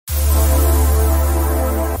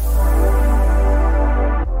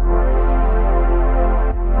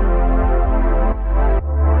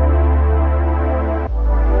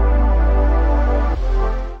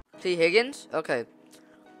Higgins? Okay.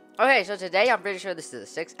 Okay, so today I'm pretty sure this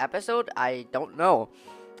is the 6th episode. I don't know.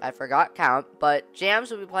 I forgot count. But Jams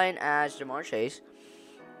will be playing as Jamar Chase.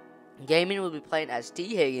 Gaming will be playing as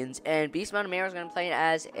T. Higgins. And Beast Mode Amir is going to be playing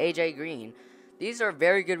as AJ Green. These are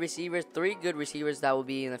very good receivers. 3 good receivers that will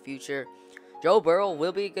be in the future. Joe Burrow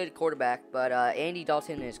will be a good quarterback. But Andy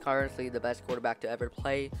Dalton is currently the best quarterback to ever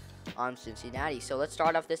play on Cincinnati. So let's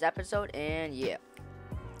start off this episode. And yeah.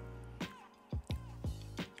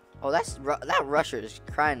 Oh, that rusher is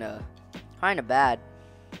kind of bad.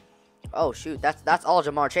 Oh shoot, that's all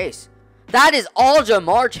Jamar Chase. That is all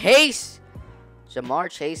Jamar Chase. Jamar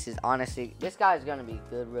Chase is honestly, this guy is gonna be a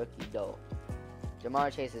good rookie though.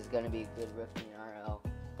 Jamar Chase is gonna be a good rookie in RL.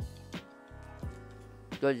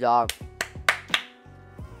 Good job.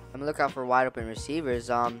 I'm gonna look out for wide open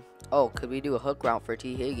receivers. Oh, could we do a hook route for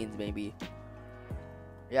T. Higgins maybe?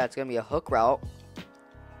 Yeah, it's gonna be a hook route.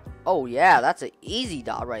 Oh, yeah, that's an easy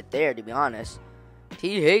dot right there, to be honest.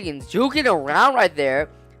 T. Higgins juking around right there.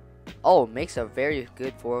 Oh, makes a very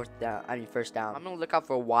good first down. I'm going to look out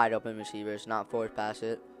for wide open receivers, not forward pass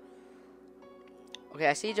it. Okay,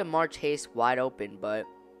 I see Jamar Chase wide open, but,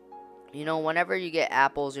 you know, whenever you get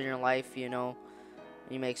apples in your life, you know,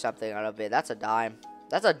 you make something out of it. That's a dime.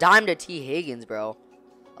 That's a dime to T. Higgins, bro.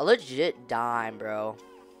 A legit dime, bro.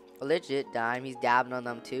 A legit dime. He's dabbing on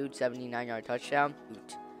them, too. 79-yard touchdown.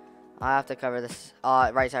 Oot. I have to cover this.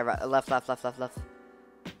 Right side, right, left. That's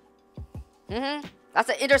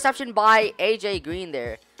an interception by AJ Green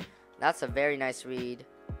there. That's a very nice read.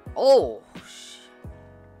 Oh.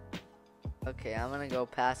 Okay, I'm gonna go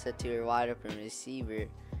pass it to a wide open receiver.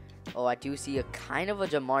 Oh, I do see a kind of a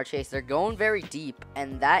Jamar Chase. They're going very deep,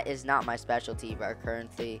 and that is not my specialty right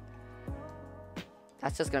currently.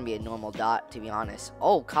 That's just going to be a normal dot, to be honest.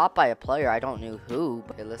 Oh, caught by a player. I don't know who.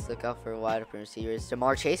 Okay, let's look out for wide open receivers.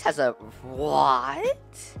 Jamar Chase has a...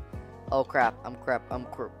 What? Oh, crap. I'm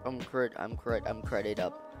credited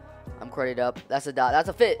up. That's a dot. That's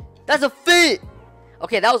a fit. That's a fit!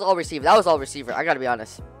 Okay, that was all receiver. I got to be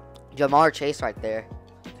honest. Jamar Chase right there.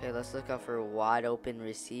 Okay, let's look out for wide open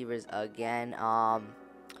receivers again.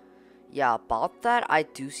 Yeah, about that, I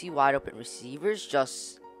do see wide open receivers.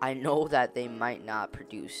 Just... I know that they might not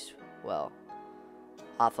produce well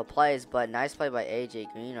off of plays, but nice play by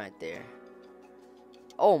AJ Green right there.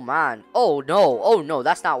 Oh man. Oh no.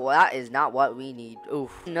 That is not what we need.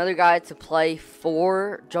 Oof. Another guy to play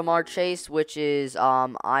for Jamar Chase, which is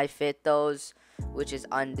I fit those, which is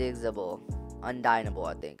undinable,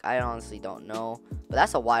 I think. I honestly don't know. But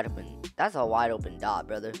that's a wide open dot,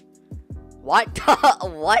 brother. What?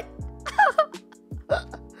 What?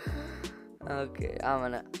 Okay,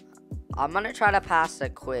 I'm gonna try to pass to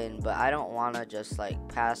Quinn, but I don't wanna just like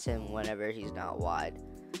pass him whenever he's not wide.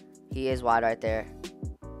 He is wide right there.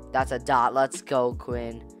 That's a dot. Let's go,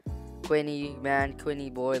 Quinn. Quinny, man, Quinny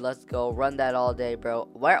boy, let's go. Run that all day, bro.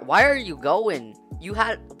 Why are you going?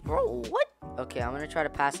 Bro, what? Okay, I'm gonna try to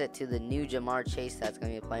pass it to the new Jamar Chase that's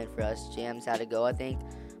gonna be playing for us. Jams had to go, I think.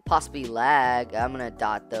 Possibly lag. I'm gonna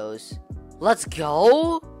dot those. Let's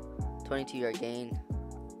go. 22-yard gain.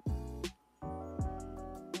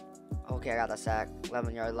 Okay, I got the sack.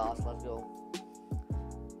 11-yard loss. Let's go.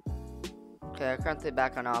 Okay, currently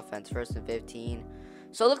back on offense. 1st and 15.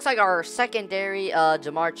 So it looks like our secondary,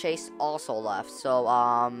 Jamar Chase also left. So,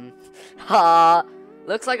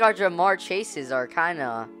 looks like our Jamar Chases are kind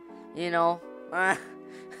of, you know,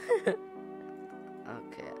 okay.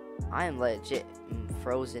 I am legit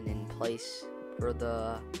frozen in place for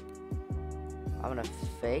the... I'm gonna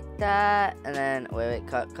fake that, and then, wait,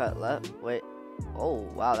 cut left, wait. Oh,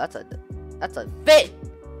 wow, that's a fit.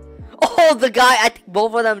 Oh, the guy, I think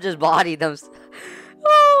both of them just bodied them.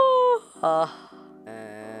 Oh,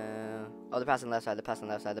 they're passing left side.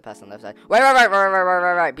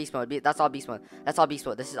 Right. Beast mode. That's all beast mode.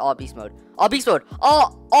 This is all beast mode.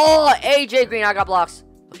 Oh, AJ Green, I got blocks.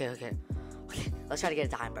 Okay. Let's try to get a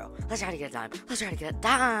dime, bro.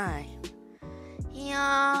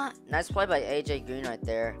 Yeah. Nice play by AJ Green right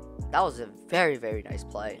there. That was a very, very nice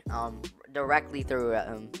play. Directly thrown at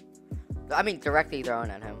him.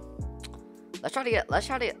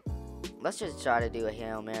 Let's just try to do a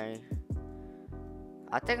Hail Mary.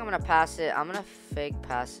 I think I'm gonna pass it. I'm gonna fake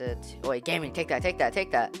pass it. Oh, wait, gaming, take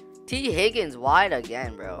that. T. Higgins wide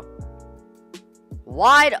again, bro.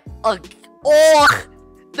 Oh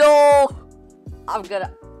no! I'm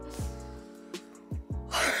gonna.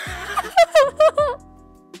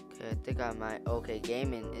 Okay, I think I might. Okay,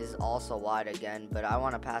 gaming is also wide again, but I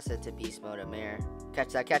want to pass it to Beast Mode Amir.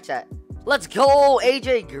 Catch that. Let's go,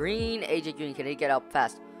 AJ Green. Can he get up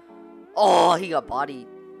fast? Oh, he got bodied.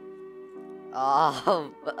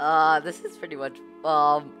 This is pretty much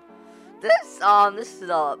This is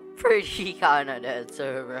a pretty kind of dead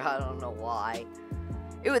server. I don't know why.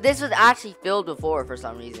 This was actually filled before for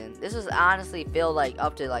some reason. This was honestly filled like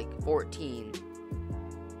up to like 14.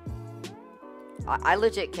 I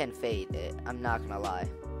legit can fade it. I'm not gonna lie.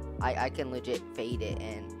 I can legit fade it,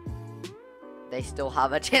 and they still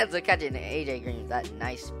have a chance of catching an AJ Green. That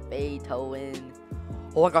nice fade to win.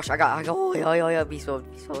 Oh my gosh, I got. Oh yeah, beast mode.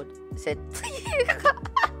 Said.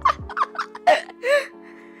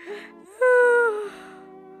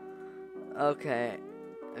 Okay,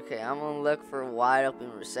 I'm gonna look for wide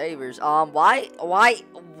open receivers. Why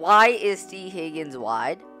is T Higgins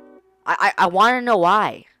wide? I want to know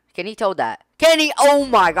why. Kenny told that. Kenny, oh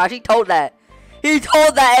my gosh, he told that. He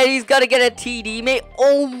told that, and he's gonna get a TD, mate.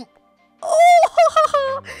 Oh,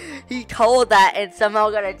 he told that, and somehow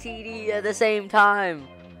got a TD at the same time.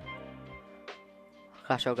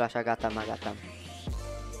 Gosh, oh gosh, I got them.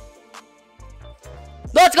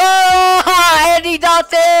 Let's go, Andy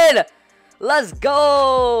Dalton. Let's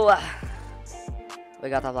go. We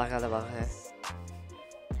got the block. Okay.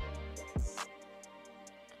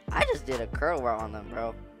 I just did a curl route on them,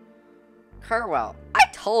 bro. Curl route. I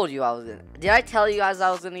told you I was gonna. Did I tell you guys I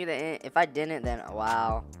was gonna get an int? If I didn't, then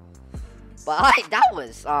wow. But that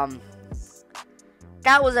was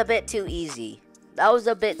a bit too easy. That was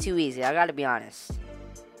a bit too easy. I gotta be honest.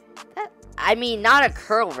 I mean, not a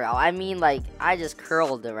curl route. I mean, like, I just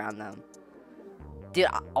curled around them. Dude,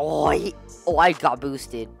 I got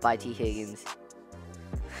boosted by T Higgins.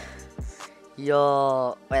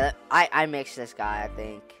 Yo, wait, I mixed this guy, I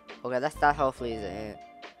think. Okay, that hopefully is an int.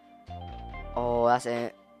 Oh, that's an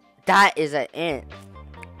int. That is an int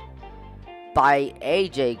by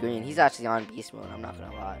AJ Green. He's actually on beast mode, I'm not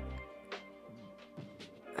gonna lie.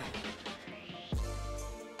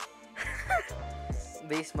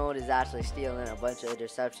 Beast mode is actually stealing a bunch of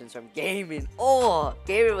interceptions from Gaming. Oh,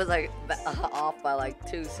 Gaming was like off by like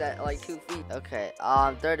 2 feet. Okay,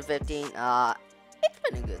 3rd and 15. It's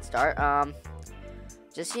been a good start.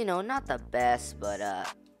 Just, you know, not the best, but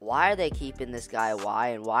why are they keeping this guy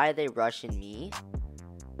wide, and why are they rushing me?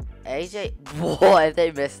 AJ, boy, if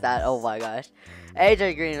they missed that, oh my gosh.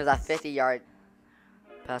 AJ Green was at 50-yard.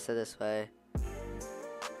 Pass it this way.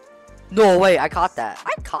 No way, I caught that.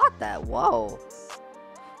 Whoa.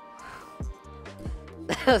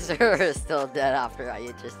 The server is still dead after I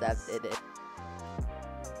intercepted it.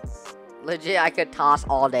 Legit, I could toss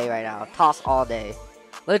all day right now. Toss all day.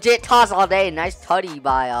 Legit toss all day. Nice tutty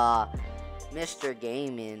by Mr.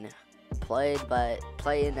 Gaming. Playing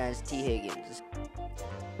as T Higgins.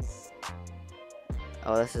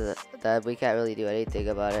 Oh, this is that we can't really do anything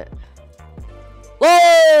about it.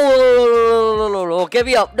 Whoa! Give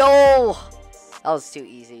me up. No! That was too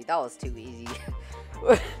easy.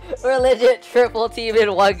 We're legit triple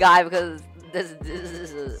teaming one guy because this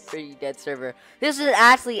is a pretty dead server. This was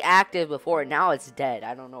actually active before. Now it's dead.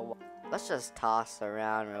 I don't know. Let's just toss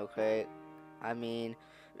around real quick. I mean,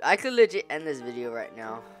 I could legit end this video right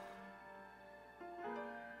now.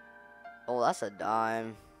 Oh, that's a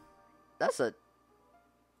dime.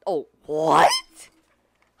 Oh, what?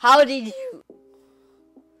 How did you?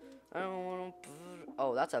 I don't want to.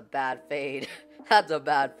 Oh, that's a bad fade. That's a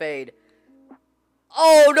bad fade.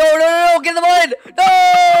 Oh, no, get the ball in.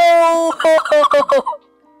 No!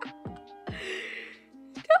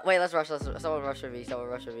 Wait, let's rush. Someone rush for me.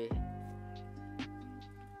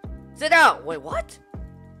 Sit down. Wait, what?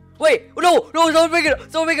 Wait, no, someone make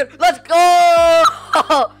it. Let's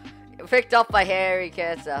go! Picked up by Harry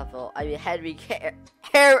Castle. I mean,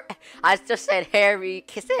 I just said Harry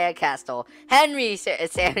Sandcastle. Henry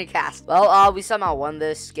Sandcastle. Well, we somehow won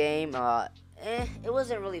this game. It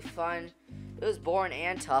wasn't really fun. It was boring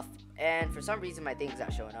and tough, and for some reason my thing's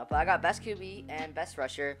not showing up. But I got best QB and best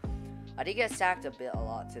rusher. I did get sacked a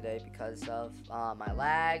lot today because of my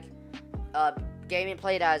lag. Gaming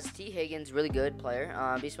played as T Higgins, really good player.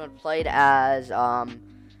 Beast Mode played as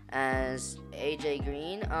AJ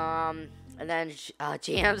Green. And then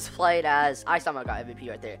Jams played as I somehow got MVP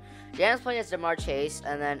right there. Jams played as Jamar Chase,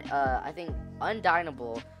 and then I think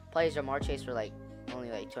Undeniable plays Jamar Chase for like only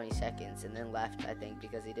like 20 seconds and then left, I think,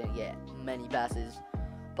 because he didn't get many passes.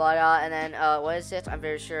 But and then what is it? I'm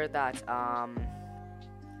very sure that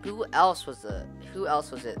who else was it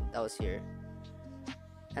that was here?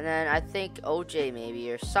 And then I think OJ maybe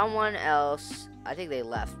or someone else. I think they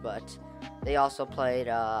left, but they also played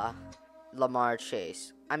Jamar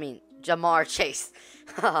Chase.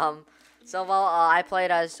 So well, I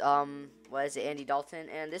played as Andy Dalton,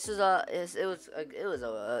 and this is it was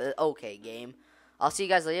a okay game. I'll see you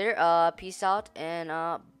guys later. Peace out, and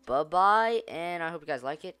bye bye, and I hope you guys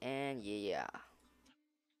like it, and yeah.